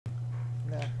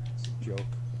joke.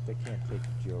 If they can't take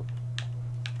a joke,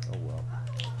 oh well.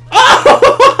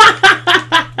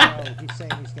 No, he's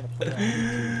saying he's gonna put it on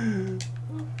YouTube.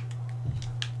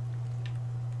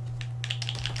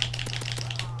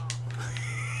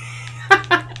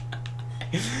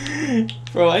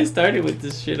 Bro, I started with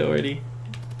this shit already.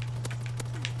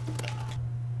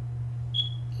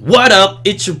 What up?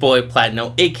 It's your boy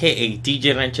Platino, aka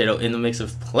DJ Ranchero, in the mix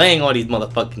of playing all these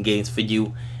motherfucking games for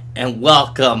you. And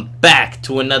welcome back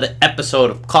to another episode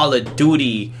of Call of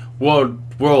Duty World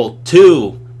War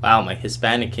 2. Wow, my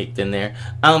Hispanic kicked in there.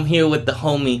 I'm here with the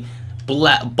homie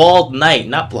Bald Knight,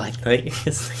 not Black Knight.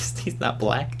 He's not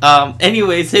black.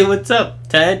 Anyways, hey, what's up,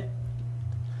 Ted?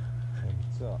 Hey,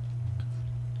 what's up?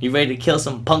 You ready to kill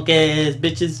some punk ass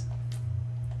bitches?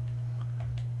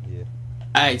 Yeah.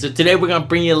 Alright, so today we're gonna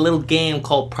bring you a little game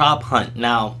called Prop Hunt.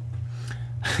 Now,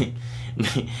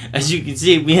 as you can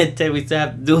see, me and Ted, we still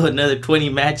have to do another 20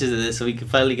 matches of this so we can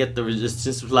finally get the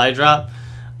resistance supply drop.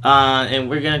 And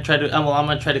we're gonna try to, well, I'm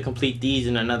gonna try to complete these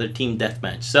in another team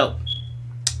deathmatch. So,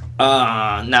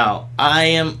 now, I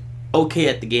am okay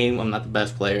at the game. I'm not the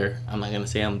best player. I'm not gonna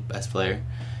say I'm the best player.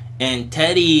 And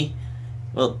Teddy,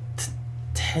 well,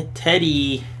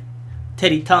 Teddy, tell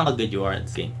him how good you are at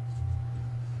this game.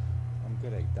 I'm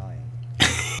good at dying.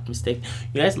 Mistake.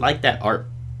 You guys like that art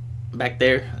back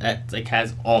there? That like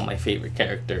has all my favorite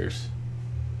characters.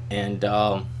 And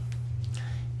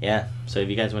yeah, so if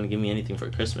you guys want to give me anything for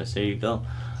Christmas, there you go.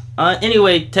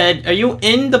 Anyway, Ted, are you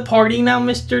in the party now,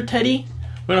 Mr. Teddy?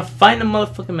 We're gonna find a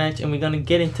motherfucking match and we're gonna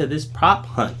get into this prop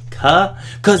hunt,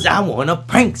 cause I wanna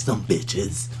prank some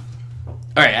bitches.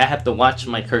 Alright, I have to watch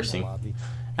my cursing.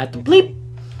 I have to bleep.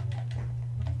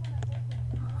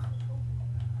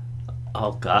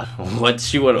 Oh god, what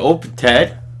she wanna open,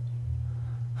 Ted?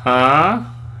 Huh?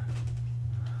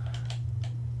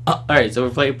 Oh, alright, so we're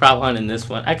playing prop hunt in this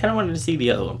one. I kinda wanted to see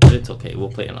the other one, but it's okay,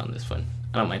 we'll play it on this one.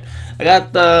 I don't mind. I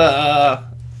got the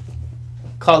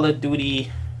Call of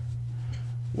Duty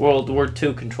World War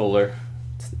II controller.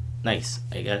 It's nice,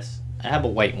 I guess. I have a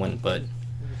white one, but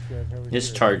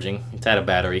it's charging. It's out of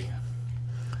battery.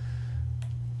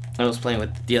 I was playing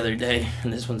with it the other day,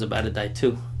 and this one's about to die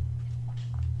too.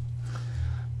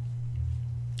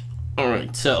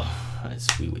 Alright, so as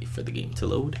we wait for the game to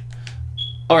load.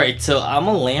 Alright, so I'm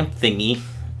a lamp thingy.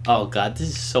 Oh god, this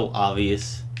is so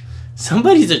obvious.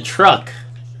 Somebody's a truck.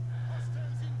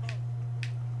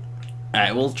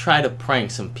 Alright, we'll try to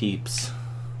prank some peeps.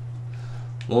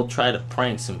 We'll try to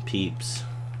prank some peeps.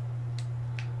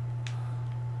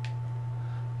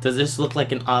 Does this look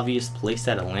like an obvious place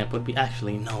that a lamp would be?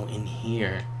 Actually, no, in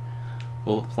here.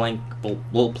 We'll plank.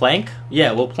 We'll plank?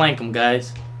 Yeah, we'll plank them,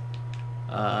 guys.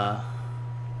 Right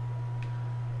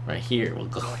here. We'll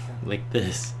go like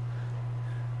this.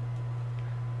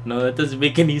 No, that doesn't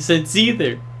make any sense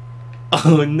either.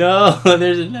 Oh no,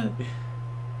 there's another.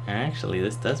 Actually,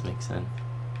 this does make sense.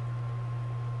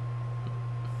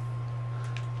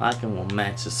 Locking will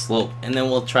match the slope, and then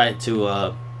we'll try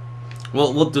to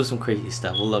we'll do some crazy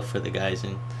stuff. We'll look for the guys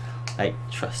and like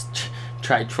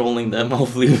try trolling them.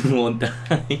 Hopefully we won't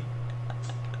die.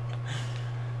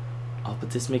 Oh,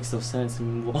 but this makes no sense. I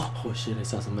mean, oh shit! I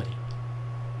saw somebody.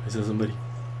 I saw somebody.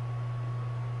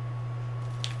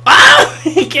 Ah!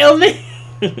 He killed me.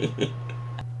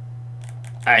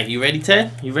 All right, you ready,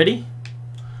 Ted? You ready?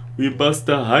 We bust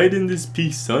to hide in this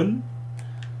piece, son.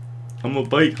 I'm a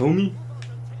bike, homie.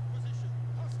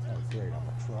 Great, I'm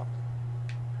a truck.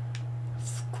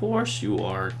 Of course you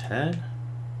are, Ted.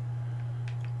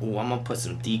 Oh, I'm gonna put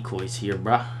some decoys here,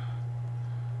 bruh.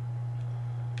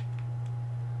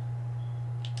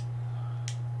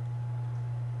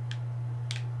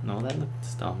 No, that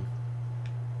looks dumb.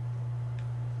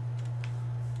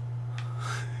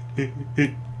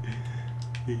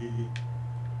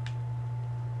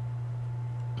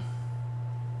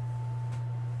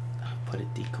 I'll put a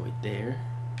decoy there.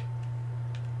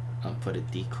 I'll put a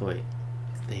decoy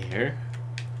there.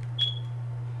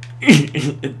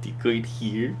 A decoy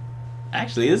here.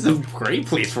 Actually, this is a great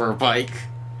place for a bike.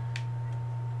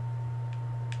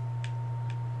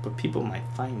 But people might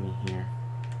find me here.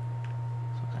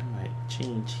 So I might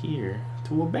change here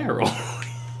to a barrel.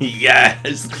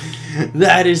 Yes!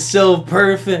 That is so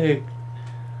perfect!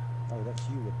 Oh, that's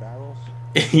you with barrels?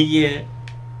 Yeah.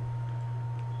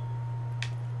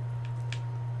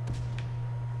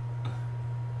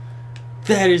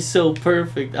 That is so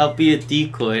perfect. I'll be a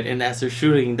decoy, and as they're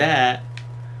shooting that,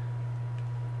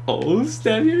 oh,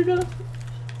 stab your gun.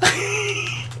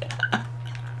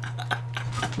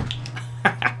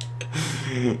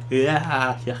 Yeah.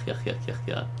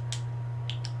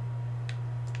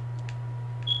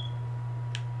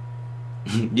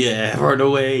 Yeah, run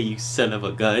away, you son of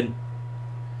a gun.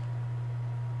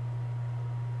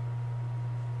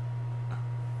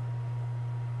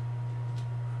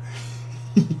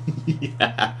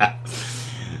 Yeah.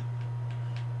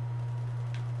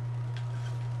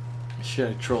 Should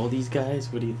I troll these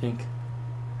guys? What do you think?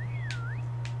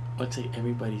 Looks like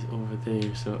everybody's over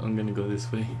there, so I'm gonna go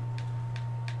this way.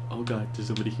 Oh god, there's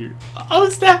somebody here. Oh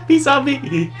snap! He saw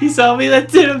me! He saw me!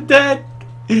 That's it! I'm dead!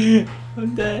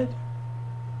 I'm dead.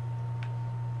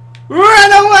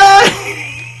 Run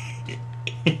away!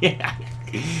 Yeah.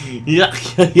 Yuck,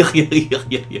 yuck, yuck, yuck, yuck,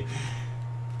 yuck, yuck.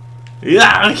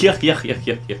 Yuck, yuck, yuck, yuck,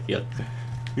 yuck, yuck, yuck.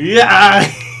 Yeah!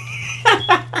 Is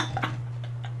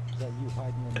that you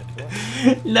hiding in the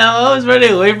bush? No, I was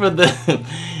running away from them.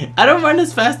 I don't run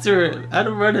as fast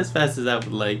as I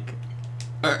would like.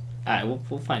 Alright,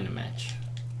 we'll find a match.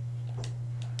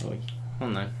 Oh, wait,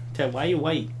 hold on. Ted, why are you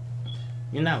white?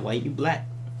 You're not white, you black.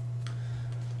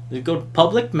 Let's go to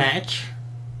public match.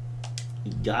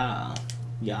 Yeah.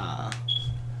 Yeah.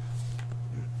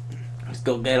 Let's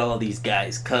go get all these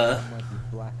guys, cuh. I might be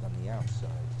black on the outside,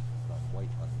 but I'm white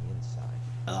on the inside.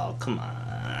 Oh, come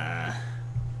on.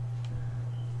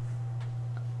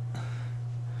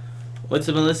 What's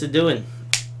Melissa doing?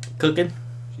 Cooking?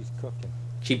 She's cooking.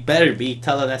 She better be.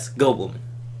 Tell her that's a go woman.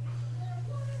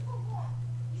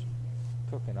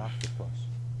 Cooking octopus.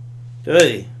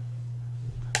 Hey.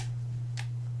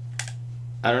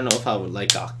 I don't know if I would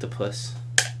like octopus.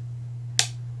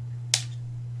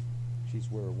 She's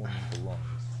where a woman belongs.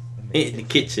 In the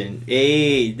kitchen.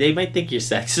 Hey, they might think you're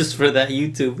sexist for that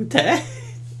YouTube tag.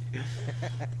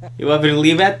 You want me to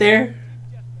leave that there?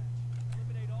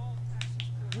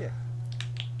 Yeah.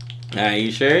 Alright,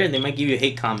 you sure? They might give you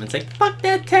hate comments like, fuck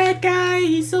that Ted guy,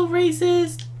 he's so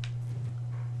racist.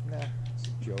 Nah, it's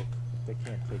a joke. They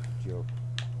can't take a joke.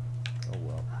 Oh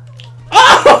well.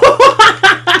 Oh!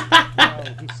 No,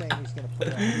 he's saying he's gonna put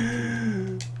it on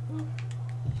YouTube.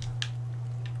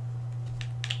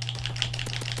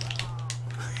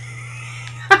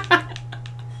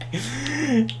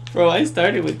 Bro, I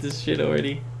started with this shit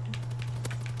already.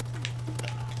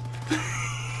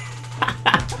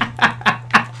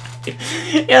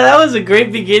 Yeah, that was a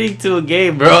great beginning to a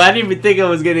game, bro. I didn't even think I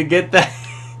was gonna get that.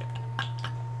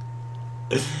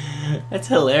 That's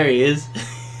hilarious.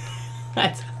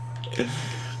 That's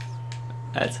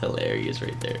hilarious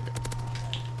right there.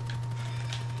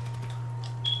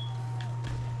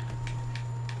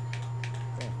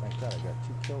 Damn, thank God I got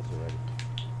 2 kills already.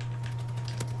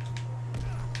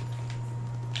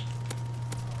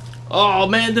 Oh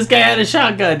man, this guy had a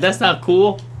shotgun. That's not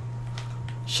cool.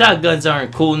 Shotguns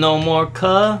aren't cool no more,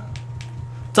 cuh.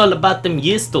 It's all about them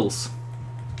yistles.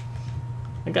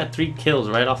 I got 3 kills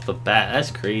right off the bat.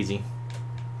 That's crazy.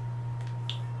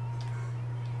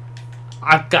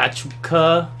 I got you,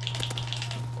 cuh.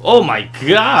 Oh my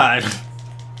god.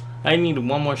 I needed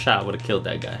one more shot. Would have killed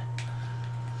that guy.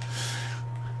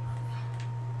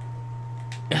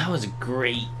 That was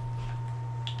great.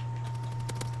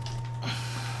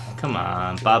 Come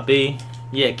on, Bobby.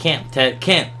 Yeah, camp, Ted.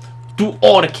 Camp. Do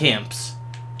all the camps.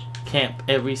 Camp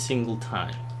every single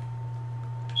time.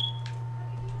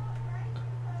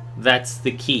 That's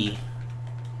the key.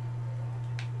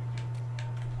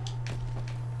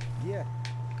 Yeah.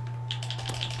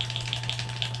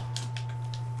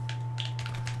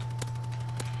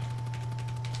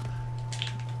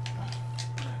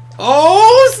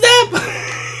 Oh, snap!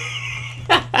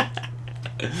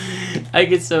 I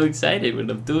get so excited when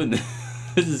I'm doing this.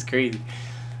 This is crazy.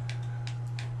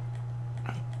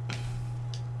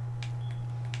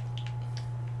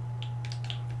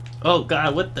 Oh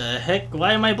god, what the heck?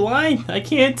 Why am I blind? I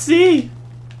can't see!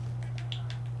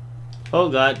 Oh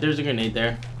god, there's a grenade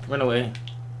there. Run away.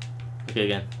 Okay,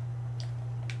 again.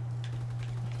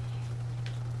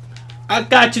 I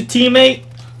got you, teammate!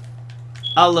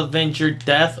 I'll avenge your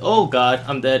death. Oh god,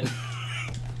 I'm dead.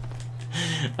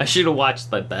 I should have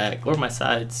watched my back. Or my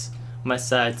sides. My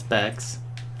sides, backs.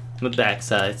 My back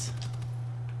sides.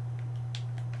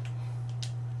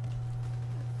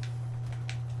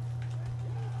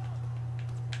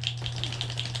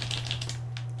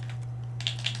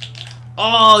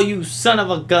 Oh, you son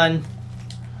of a gun.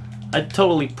 I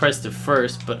totally pressed it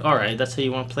first, but alright, that's how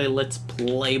you want to play. Let's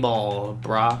play ball,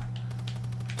 brah.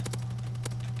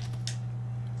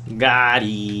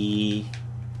 Gotti.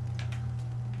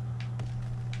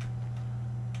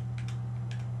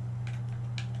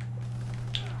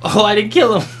 Oh, I didn't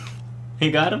kill him. He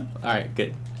got him? Alright,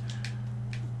 good.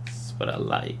 That's what I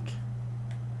like.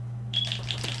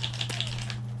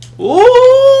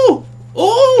 Ooh!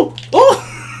 Ooh! Ooh!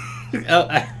 Oh,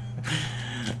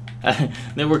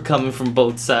 They were coming from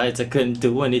both sides. I couldn't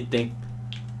do anything.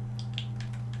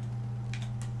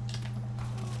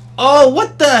 Oh,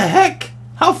 what the heck?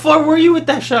 How far were you with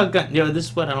that shotgun? Yo, this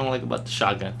is what I don't like about the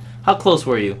shotgun. How close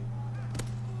were you?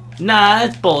 Nah,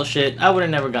 that's bullshit. I would have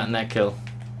never gotten that kill.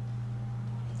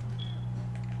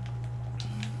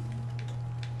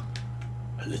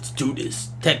 Let's do this.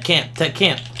 Ted camp, Ted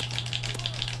camp.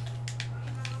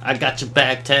 I got your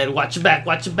back, Ted. Watch your back,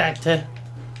 Ted.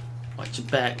 Watch your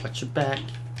back, watch your back.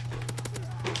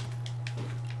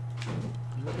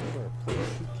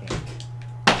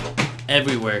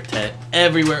 Everywhere, Ted.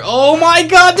 Everywhere. Oh my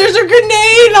god, there's a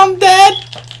grenade! I'm dead!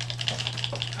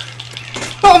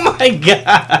 Oh my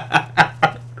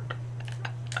god!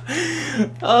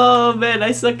 Oh man,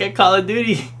 I suck at Call of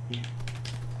Duty.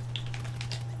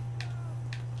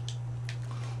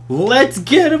 Let's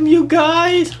get him, you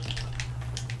guys!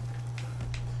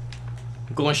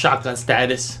 I'm going shotgun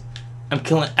status. I'm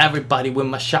killing everybody with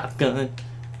my shotgun.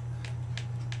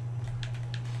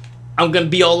 I'm gonna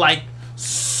be all like,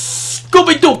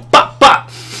 Scooby-Doo, pop, pop!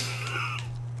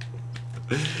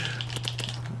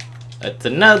 That's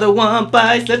another one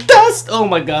bites the dust! Oh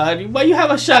my god, why you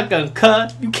have a shotgun,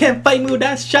 cut? You can't fight me with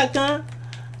that shotgun?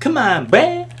 Come on,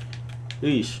 bruh.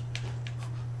 Eesh.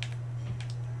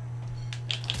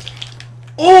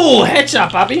 Oh, headshot,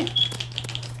 Poppy.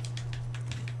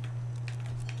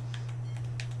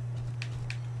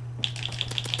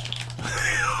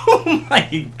 Oh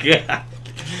my god.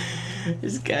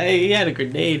 This guy, he had a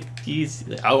grenade. He's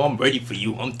like, oh, I'm ready for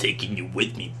you. I'm taking you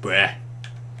with me, bruh.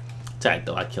 It's alright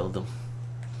though, I killed him.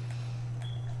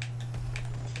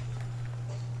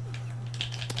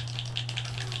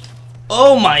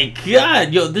 Oh my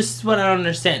god, yo, this is what I don't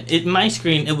understand. In my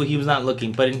screen, he was not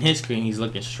looking, but in his screen, he's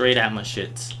looking straight at my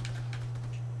shits.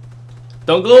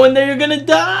 Don't go in there, you're gonna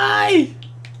die!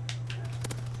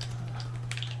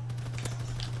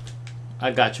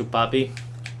 I got you, Poppy.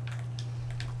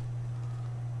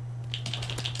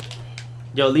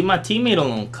 Yo, leave my teammate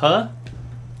alone, cuh.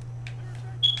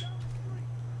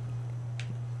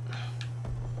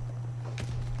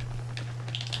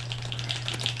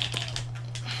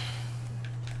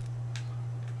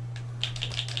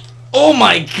 Oh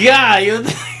my god! Yo,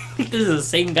 this is the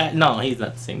same guy. No, he's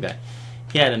not the same guy.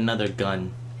 He had another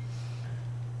gun.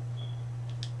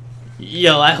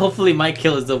 Yo, hopefully my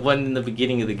kill is the one in the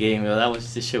beginning of the game. Yo,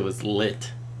 this shit was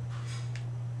lit.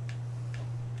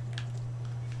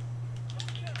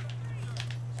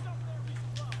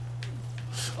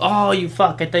 Oh, you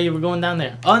fuck! I thought you were going down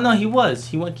there. Oh no, he was.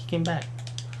 He came back.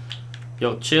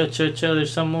 Yo, chill, chill, chill.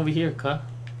 There's something over here, cuh.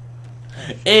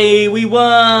 Hey, we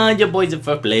won! Your boys in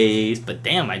first place. But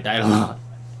damn, I died a lot.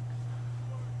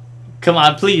 Come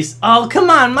on, please. Oh,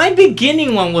 come on. My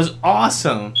beginning one was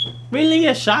awesome. Really?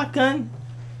 A shotgun?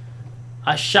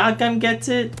 A shotgun gets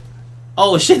it?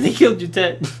 Oh, shit. They killed you,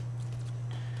 Ted.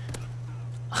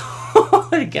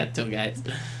 I got two guys.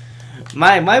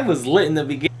 Mine was lit in the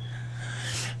beginning.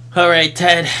 Alright,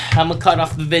 Ted. I'm gonna cut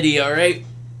off the video, alright?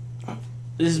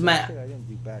 This is Matt. I didn't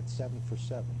do bad. 7 for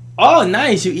 7. Oh,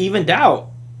 nice. You evened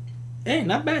out. Hey,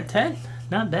 not bad, Ted.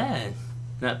 Not bad.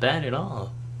 Not bad at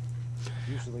all.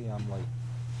 Usually I'm like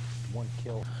 1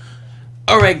 kill.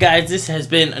 Alright, guys. This has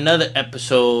been another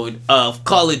episode of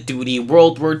Call of Duty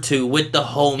World War II with the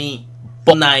homie.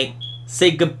 Good night.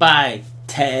 Say goodbye,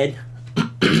 Ted.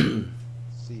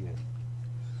 See ya.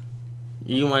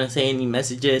 You want to say any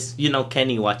messages? You know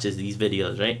Kenny watches these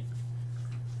videos, right?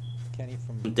 Kenny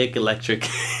from Dick Electric.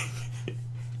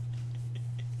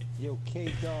 Yo,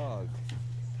 K-Dog.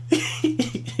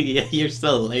 Yeah, you're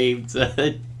so lame,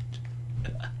 son.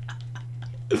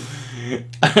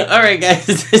 Alright, guys,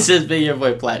 this has been your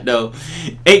boy Platinum,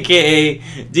 aka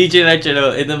DJ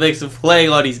Nitro, in the mix of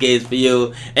playing all these games for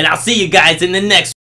you. And I'll see you guys in the next